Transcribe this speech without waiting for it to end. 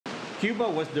Cuba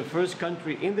was the first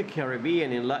country in the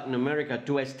Caribbean and Latin America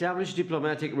to establish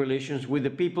diplomatic relations with the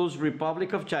People's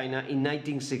Republic of China in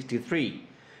 1963.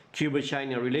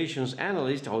 Cuba-China relations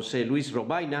analyst José Luis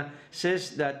Robaina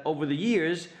says that over the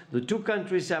years, the two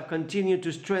countries have continued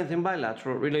to strengthen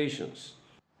bilateral relations.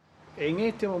 En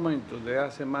este momento, de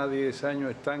hace más de 10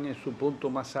 años, están en su punto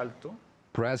más alto.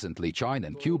 Presently, China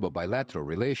and Cuba bilateral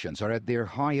relations are at their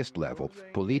highest level.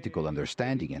 Political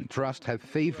understanding and trust have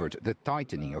favored the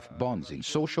tightening of bonds in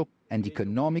social and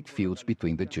economic fields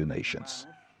between the two nations.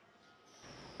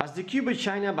 As the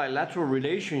Cuba-China bilateral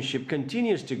relationship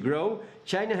continues to grow,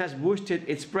 China has boosted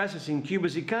its presence in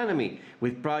Cuba's economy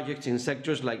with projects in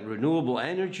sectors like renewable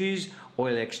energies,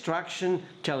 oil extraction,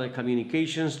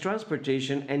 telecommunications,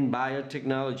 transportation, and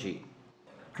biotechnology.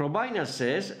 Robaina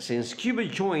says since Cuba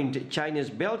joined China's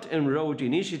Belt and Road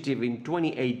Initiative in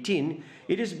 2018,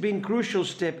 it has been a crucial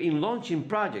step in launching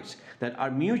projects that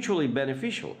are mutually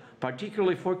beneficial,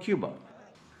 particularly for Cuba.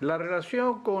 La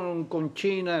relación con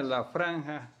China en la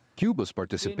franja. Cuba's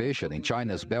participation in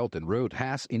China's Belt and Road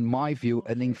has, in my view,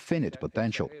 an infinite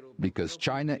potential, because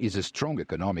China is a strong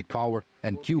economic power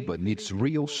and Cuba needs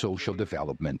real social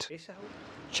development.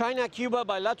 China-Cuba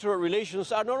bilateral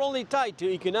relations are not only tied to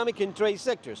economic and trade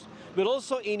sectors, but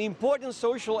also in important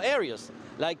social areas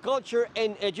like culture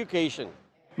and education.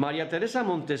 Maria Teresa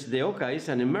Montes de Oca is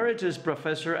an emeritus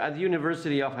professor at the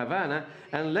University of Havana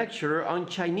and lecturer on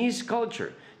Chinese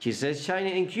culture. She says China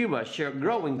and Cuba share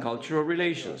growing cultural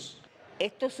relations.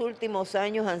 Estos últimos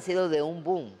años han sido de un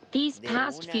boom. These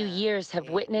past few years have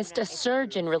witnessed a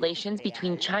surge in relations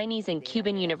between Chinese and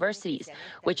Cuban universities,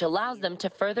 which allows them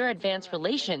to further advance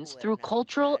relations through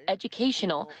cultural,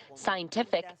 educational,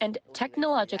 scientific, and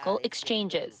technological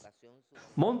exchanges.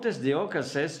 Montes de Oca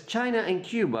says China and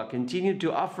Cuba continue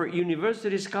to offer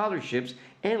university scholarships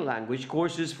and language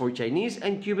courses for Chinese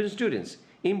and Cuban students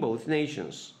in both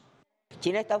nations.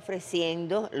 China está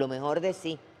ofreciendo lo mejor de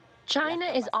sí. China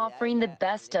is offering the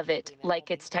best of it,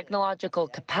 like its technological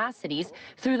capacities,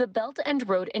 through the Belt and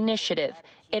Road Initiative.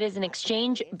 It is an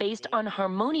exchange based on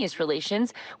harmonious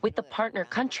relations with the partner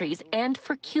countries and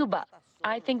for Cuba.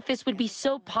 I think this would be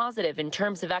so positive in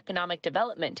terms of economic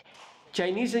development.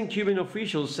 Chinese and Cuban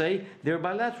officials say their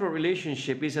bilateral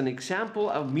relationship is an example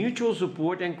of mutual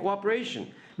support and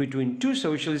cooperation between two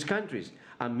socialist countries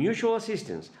and mutual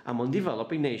assistance among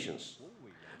developing nations.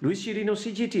 Luis Chirino,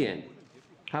 CGTN,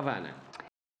 Havana.